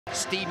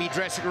Steamy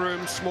dressing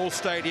room, small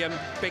stadium,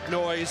 big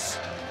noise.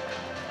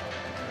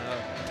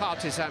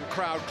 Partisan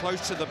crowd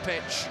close to the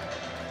pitch.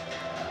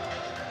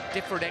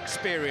 Different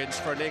experience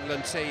for an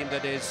England team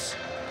that is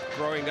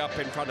growing up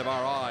in front of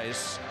our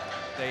eyes.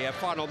 The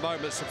final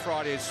moments of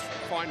Friday's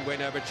fine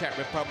win over Czech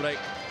Republic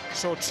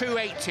saw two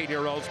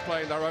 18-year-olds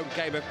playing their own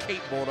game of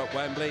keep ball at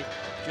Wembley.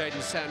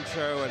 Jadon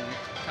Sancho and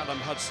Callum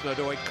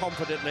Hudson-Odoi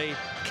confidently,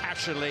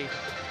 casually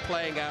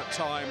playing out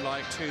time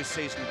like two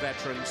seasoned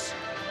veterans.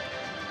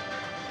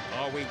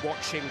 Are we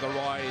watching the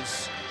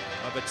rise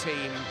of a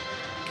team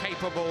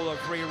capable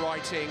of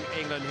rewriting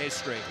England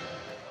history?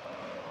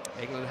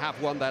 England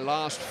have won their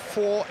last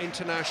 4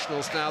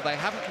 internationals now. They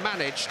haven't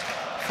managed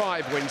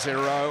 5 wins in a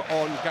row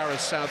on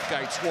Gareth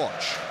Southgate's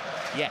watch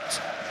yet.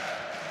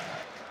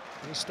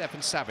 Here's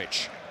Stefan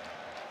Savic.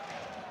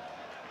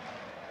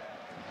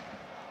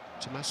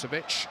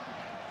 Tomasevic.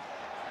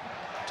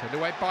 Turned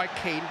away by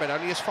Keane, but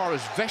only as far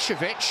as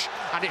Vesovic.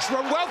 And it's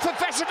run well for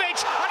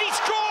Vesovic, and he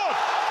scored!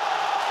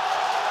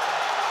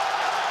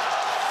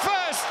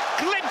 First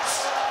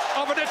glimpse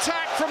of an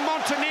attack from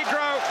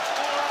Montenegro.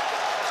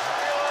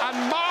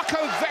 And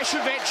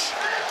Vesovic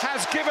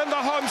has given the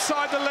home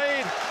side the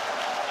lead.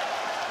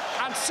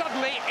 And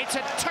suddenly it's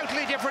a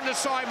totally different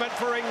assignment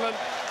for England.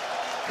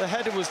 The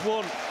header was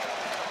won,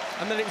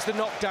 and then it was the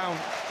knockdown.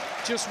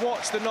 Just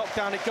watch the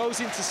knockdown, it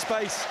goes into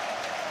space.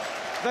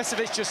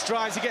 Vesovic just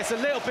drives, he gets a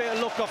little bit of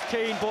luck off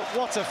Keane, but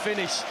what a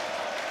finish.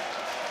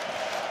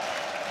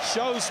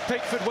 Shows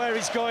Pickford where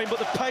he's going, but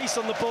the pace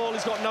on the ball,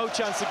 he's got no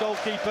chance, the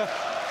goalkeeper.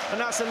 And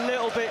that's a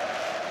little bit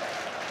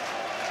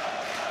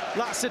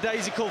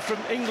lackadaisical from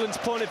England's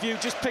point of view,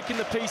 just picking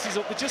the pieces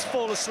up. They just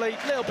fall asleep,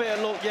 little bit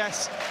of luck,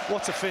 yes.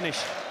 What a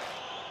finish.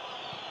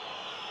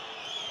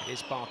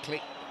 Here's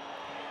Barkley.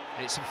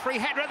 It's a free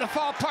header at the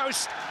far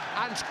post,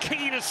 and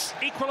Keane has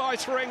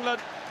equalised for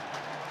England.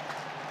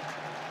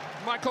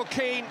 Michael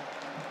Keane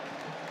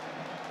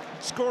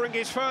scoring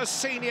his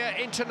first senior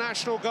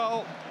international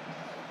goal.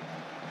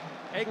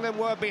 England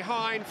were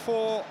behind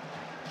for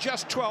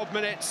just 12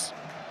 minutes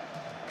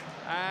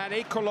and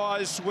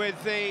equalised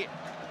with the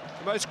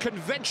most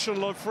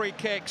conventional of free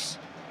kicks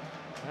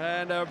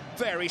and a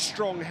very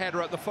strong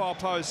header at the far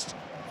post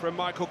from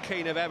Michael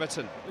Keane of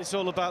Everton. It's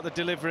all about the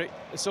delivery,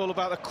 it's all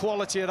about the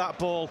quality of that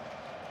ball.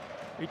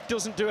 He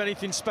doesn't do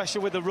anything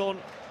special with the run,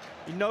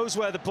 he knows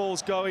where the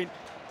ball's going,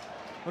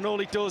 and all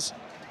he does,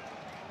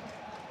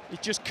 he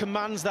just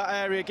commands that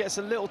area, gets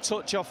a little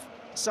touch off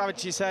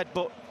Savic's head,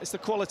 but it's the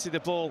quality of the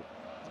ball.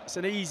 It's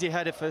an easy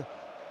header for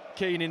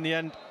Keane in the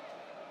end.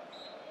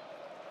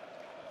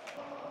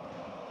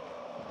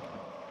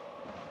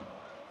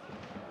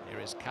 Here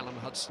is Callum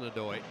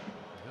Hudson-Odoi.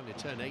 He only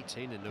turned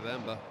 18 in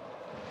November.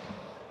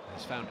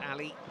 He's found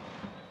Ali.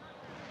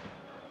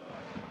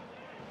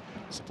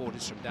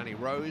 Supporters from Danny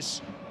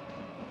Rose.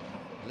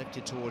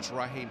 Lifted towards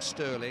Raheem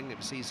Sterling. It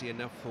was easy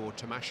enough for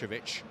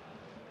Tomasevic.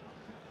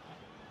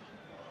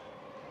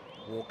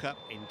 Walker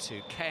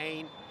into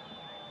Kane.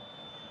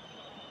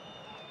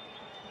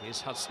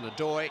 Here's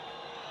Hudson-Odoi.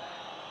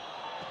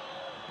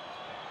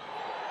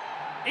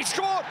 He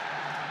scored!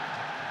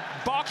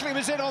 Barkley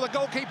was in on the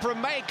goalkeeper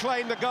and may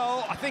claim the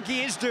goal. I think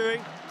he is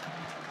doing.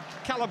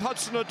 Callum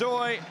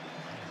Hudson-Odoi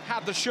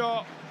had the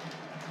shot.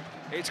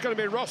 It's going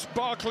to be Ross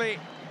Barkley.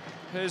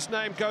 His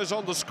name goes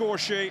on the score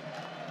sheet.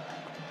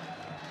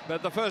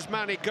 But the first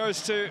man it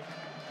goes to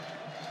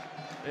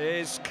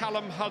is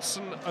Callum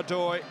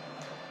Hudson-Odoi,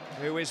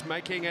 who is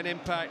making an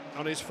impact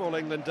on his full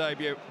England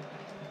debut.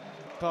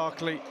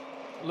 Barkley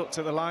looked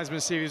at the linesman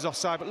to see if he was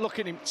offside, but look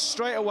at him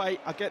straight away.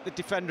 I get the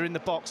defender in the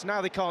box.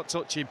 Now they can't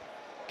touch him.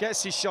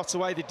 Gets his shot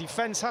away. The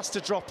defence has to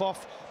drop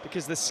off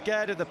because they're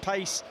scared of the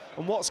pace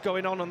and what's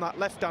going on that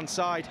left-hand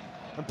side.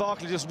 And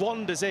Barkley just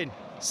wanders in.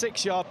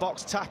 6-yard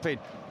box, tapping.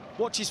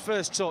 Watch his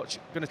first touch.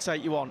 I'm going to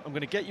take you on. I'm going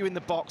to get you in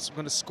the box. I'm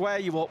going to square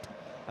you up.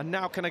 And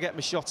now can I get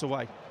my shot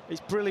away? It's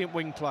brilliant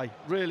wing play.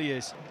 Really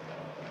is.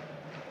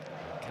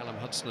 Callum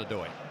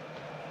Hudson-Odoi.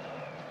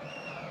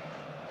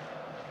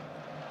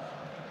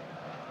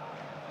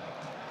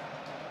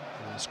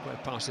 Square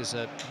passes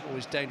are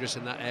always dangerous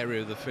in that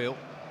area of the field.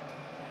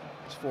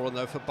 It's fallen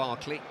though for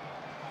Barkley.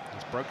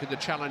 He's broken the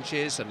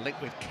challenges and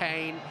linked with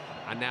Kane,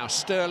 and now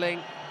Sterling.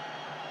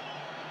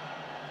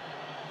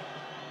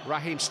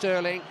 Raheem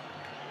Sterling.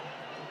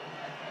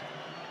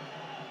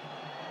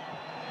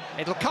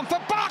 It'll come for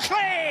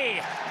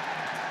Barkley!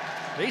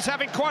 He's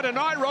having quite a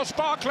night, Ross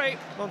Barkley.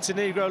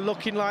 Montenegro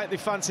looking like they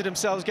fancy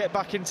themselves get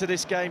back into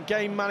this game.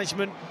 Game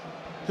management,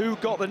 who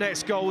got the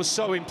next goal was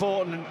so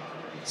important. And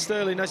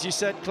Sterling, as you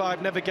said,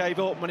 Clive, never gave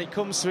up when it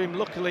comes to him.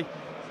 Luckily,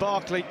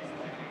 Barkley,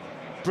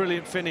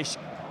 brilliant finish.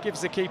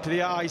 Gives the keeper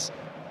the eyes.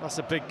 That's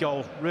a big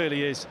goal,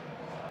 really is.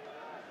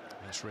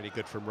 That's really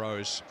good from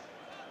Rose.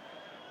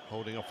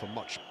 Holding off a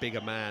much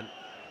bigger man.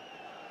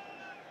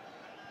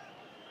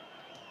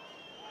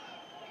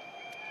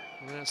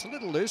 That's a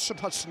little loose from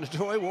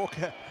Hudson-Odoi.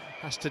 Walker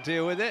has to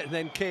deal with it. And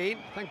then Keane,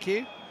 thank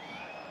you.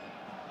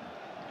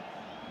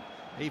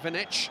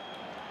 Ivanic.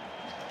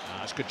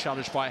 That's a good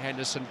challenge by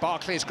Henderson.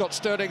 Barkley's got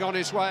Sterling on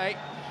his way.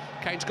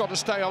 Kane's got to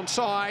stay on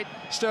side.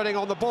 Sterling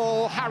on the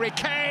ball. Harry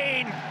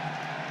Kane.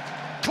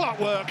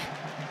 Clockwork.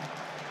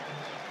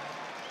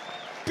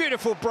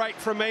 Beautiful break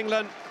from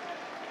England.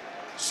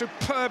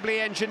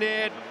 Superbly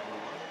engineered.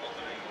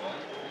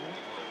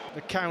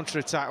 The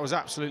counter-attack was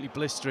absolutely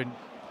blistering.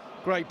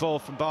 Great ball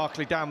from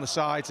Barkley down the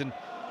sides, and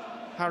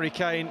Harry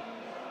Kane,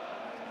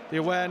 the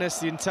awareness,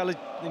 the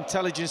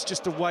intelligence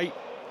just to wait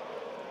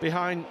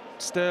behind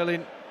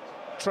Sterling.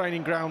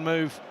 Training ground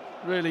move,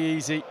 really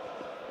easy.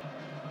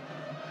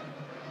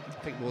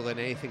 I think more than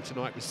anything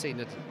tonight we've seen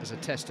it as a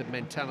test of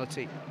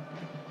mentality.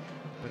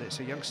 But it's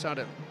a young side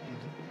that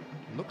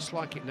looks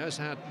like it knows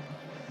how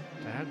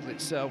to handle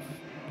itself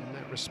in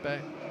that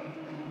respect.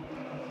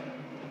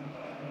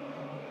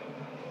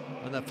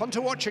 And they're fun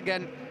to watch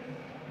again.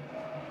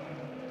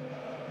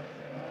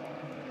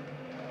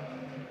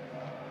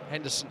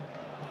 Henderson,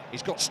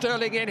 he's got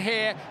Sterling in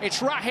here.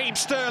 It's Raheem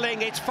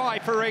Sterling, it's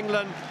 5 for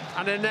England.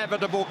 An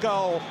inevitable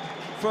goal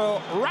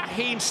for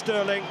Raheem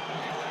Sterling.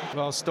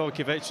 Well,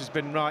 Stojkovic has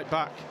been right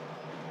back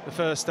the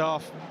first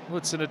half.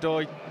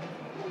 Hudson-Odoi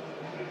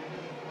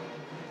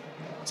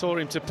tore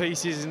him to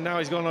pieces, and now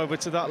he's gone over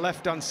to that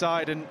left-hand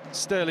side, and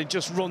Sterling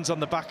just runs on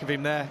the back of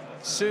him there.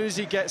 As soon as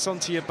he gets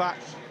onto your back,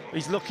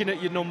 he's looking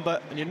at your number,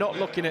 and you're not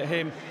looking at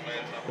him.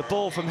 The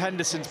ball from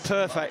Henderson's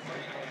perfect,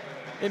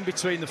 in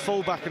between the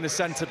full-back and the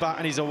centre-back,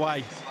 and he's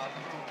away.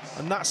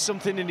 And that's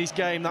something in his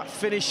game, that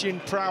finishing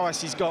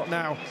prowess he's got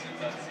now.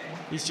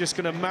 He's just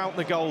going to mount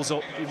the goals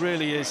up, he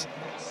really is.